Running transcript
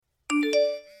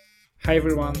Hi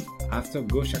everyone, after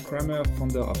Gosha Kramer,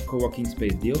 founder of co-working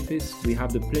space The Office, we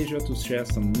have the pleasure to share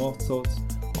some more thoughts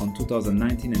on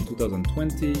 2019 and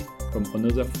 2020 from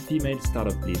another female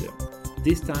startup leader.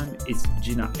 This time it's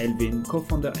Genna Elvin,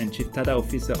 co-founder and chief data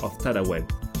officer of Tadaweb,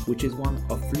 which is one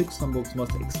of Luxembourg's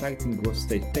most exciting growth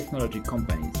stage technology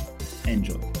companies.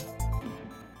 Enjoy.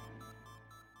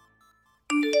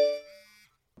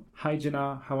 Hi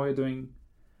Genna, how are you doing?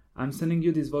 I'm sending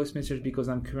you this voice message because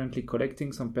I'm currently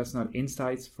collecting some personal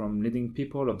insights from leading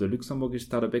people of the Luxembourgish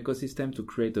startup ecosystem to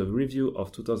create a review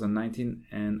of 2019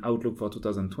 and outlook for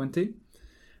 2020.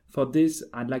 For this,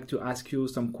 I'd like to ask you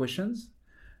some questions.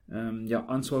 Your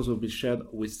answers will be shared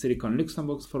with Silicon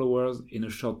Luxembourg's followers in a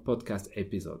short podcast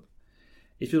episode.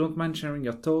 If you don't mind sharing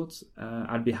your thoughts,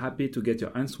 I'll be happy to get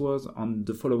your answers on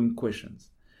the following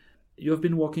questions. You have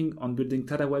been working on building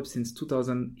Tadaweb since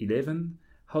 2011.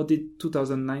 How did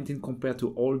 2019 compare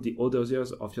to all the other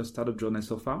years of your startup journey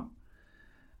so far?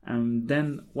 And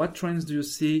then, what trends do you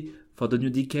see for the new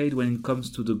decade when it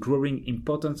comes to the growing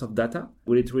importance of data?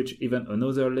 Will it reach even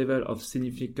another level of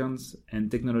significance and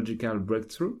technological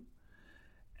breakthrough?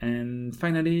 And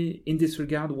finally, in this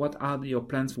regard, what are your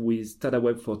plans with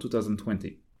Tadaweb for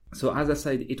 2020? So as I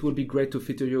said, it will be great to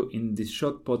feature you in this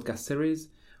short podcast series.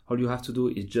 All you have to do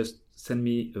is just send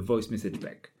me a voice message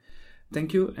back.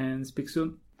 Thank you and speak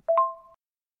soon.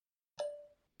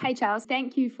 Hey Charles,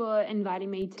 thank you for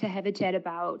inviting me to have a chat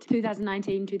about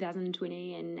 2019,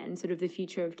 2020 and sort of the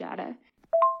future of data.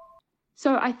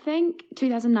 So I think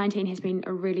 2019 has been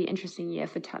a really interesting year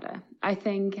for Tada. I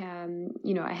think,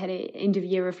 I had an end of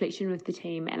year reflection with the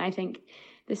team, and I think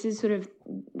this is sort of,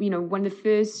 one of the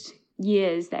first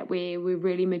years that we're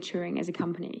really maturing as a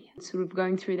company, sort of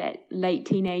going through that late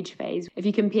teenage phase. If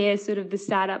you compare sort of the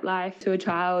startup life to a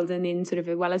child and then sort of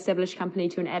a well-established company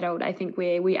to an adult, I think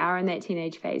we are in that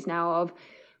teenage phase now of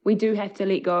we do have to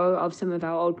let go of some of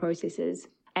our old processes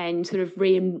and sort of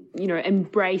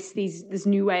embrace this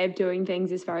new way of doing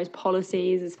things as far as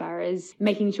policies, as far as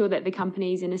making sure that the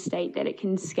company's in a state that it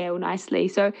can scale nicely.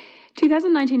 So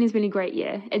 2019 has been a great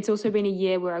year. It's also been a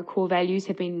year where our core values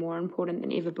have been more important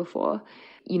than ever before.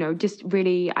 Just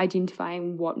really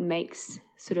identifying what makes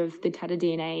sort of the Tada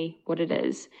DNA what it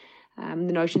is. The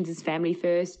notions is family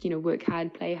first, work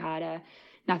hard, play harder,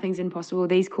 nothing's impossible.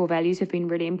 These core values have been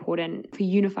really important for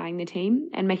unifying the team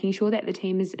and making sure that the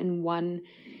team is in one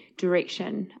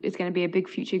direction. It's going to be a big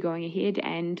future going ahead.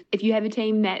 And if you have a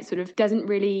team that sort of doesn't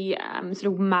really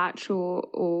sort of march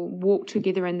or walk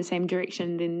together in the same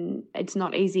direction, then it's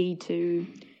not easy to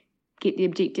get the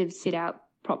objectives set out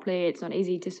properly. It's not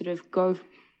easy to sort of go,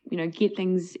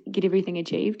 get everything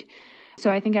achieved.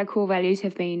 So I think our core values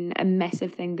have been a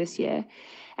massive thing this year.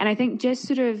 And I think just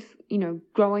sort of,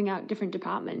 growing out different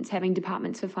departments, having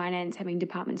departments for finance, having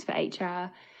departments for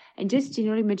HR, and just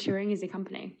generally maturing as a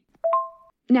company.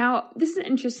 Now, this is an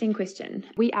interesting question.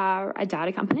 We are a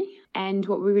data company, and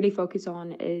what we really focus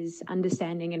on is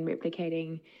understanding and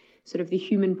replicating sort of the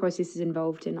human processes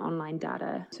involved in online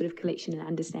data, sort of collection and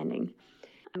understanding.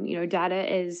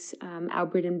 Data is our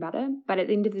bread and butter, but at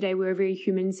the end of the day, we're a very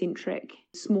human-centric,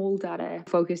 small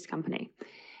data-focused company.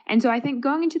 And so I think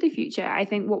going into the future, I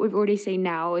think what we've already seen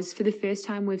now is for the first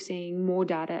time, we're seeing more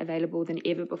data available than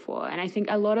ever before. And I think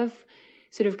a lot of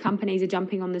sort of companies are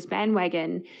jumping on this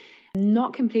bandwagon,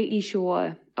 not completely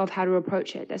sure of how to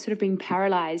approach it. They're sort of being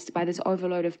paralyzed by this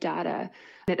overload of data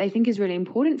that they think is really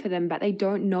important for them, but they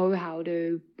don't know how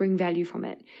to bring value from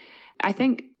it. I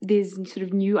think there's sort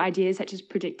of new ideas such as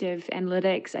predictive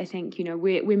analytics. I think,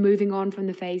 we're moving on from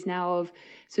the phase now of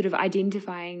sort of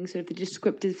identifying sort of the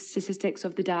descriptive statistics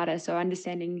of the data. So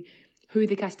understanding who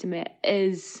the customer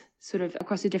is sort of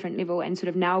across a different level and sort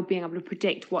of now being able to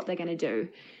predict what they're going to do.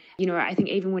 I think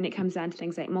even when it comes down to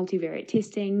things like multivariate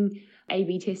testing,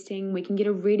 A/B testing, we can get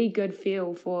a really good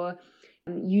feel for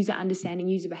user understanding,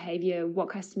 user behavior, what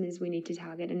customers we need to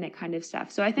target and that kind of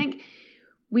stuff. So I think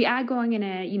we are going in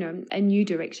a new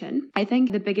direction. I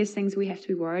think the biggest things we have to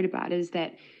be worried about is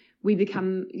that we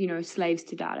become, slaves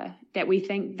to data, that we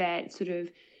think that sort of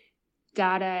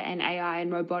data and AI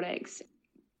and robotics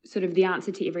sort of the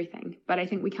answer to everything. But I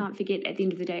think we can't forget at the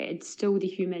end of the day, it's still the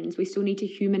humans. We still need to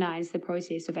humanize the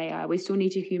process of AI. We still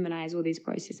need to humanize all these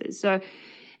processes. So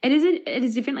it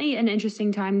is definitely an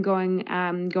interesting time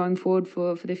going forward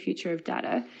for the future of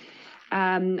data.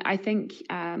 I think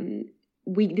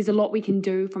there's a lot we can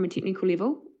do from a technical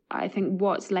level. I think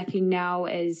what's lacking now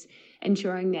is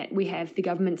ensuring that we have the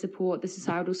government support, the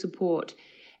societal support,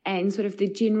 and sort of the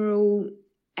general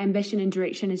ambition and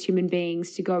direction as human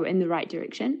beings to go in the right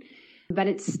direction. But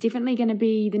it's definitely going to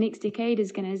be, the next decade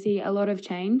is going to see a lot of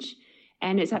change.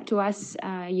 And it's up to us,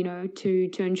 to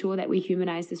ensure that we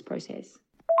humanize this process.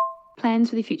 Plans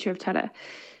for the future of Tada.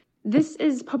 This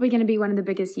is probably going to be one of the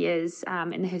biggest years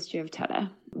in the history of Tada.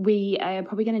 We are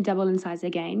probably going to double in size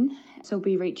again. So we'll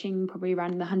be reaching probably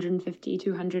around the 150,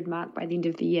 200 mark by the end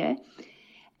of the year.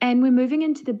 And we're moving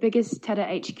into the biggest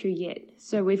Tada HQ yet.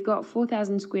 So we've got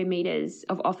 4,000 square meters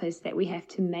of office that we have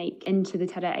to make into the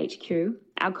Tada HQ.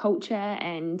 Our culture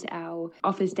and our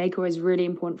office decor is really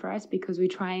important for us because we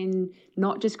try and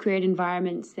not just create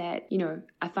environments that,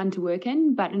 are fun to work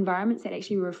in, but environments that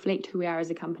actually reflect who we are as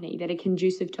a company, that are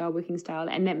conducive to our working style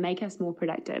and that make us more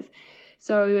productive.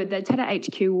 So the Tada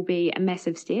HQ will be a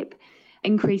massive step,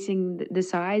 increasing the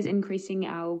size, increasing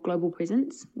our global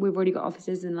presence. We've already got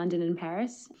offices in London and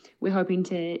Paris. We're hoping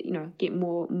to, get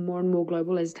more and more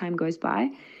global as time goes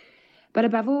by. But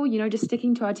above all, just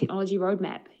sticking to our technology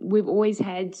roadmap. We've always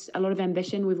had a lot of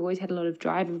ambition. We've always had a lot of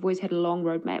drive. We've always had a long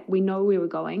roadmap. We know where we're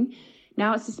going.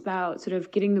 Now it's just about sort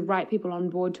of getting the right people on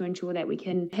board to ensure that we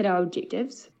can hit our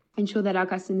objectives, ensure that our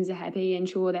customers are happy,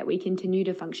 ensure that we continue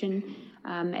to function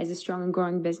as a strong and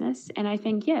growing business. And I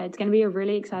think, it's going to be a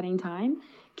really exciting time.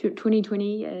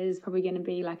 2020 is probably going to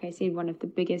be, like I said, one of the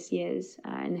biggest years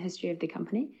in the history of the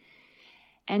company.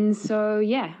 And so,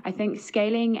 I think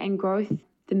scaling and growth,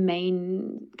 the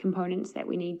main components that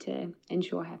we need to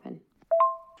ensure happen.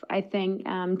 I think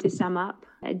to sum up,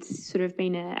 it's sort of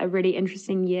been a really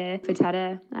interesting year for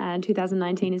Tada.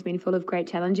 2019 has been full of great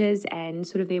challenges, and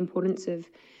sort of the importance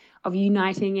of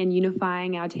uniting and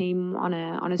unifying our team on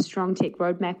a strong tech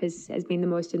roadmap has been the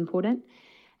most important.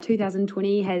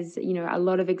 2020 has, a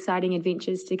lot of exciting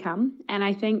adventures to come. And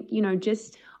I think,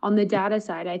 just on the data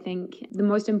side, I think the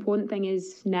most important thing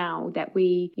is now that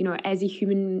we, as a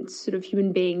human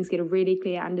beings, get a really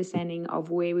clear understanding of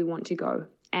where we want to go.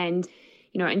 And,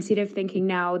 instead of thinking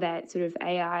now that sort of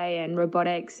AI and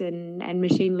robotics and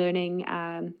machine learning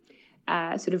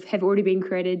sort of have already been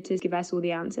created to give us all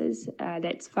the answers,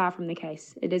 that's far from the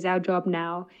case. It is our job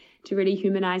now to really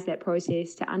humanize that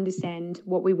process, to understand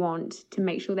what we want, to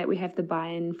make sure that we have the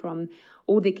buy-in from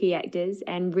all the key actors,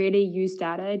 and really use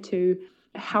data to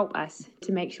help us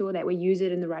to make sure that we use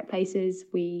it in the right places,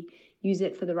 we use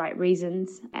it for the right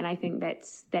reasons. And I think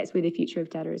that's where the future of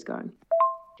data is going.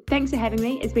 Thanks for having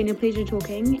me. It's been a pleasure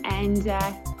talking, and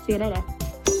see you later.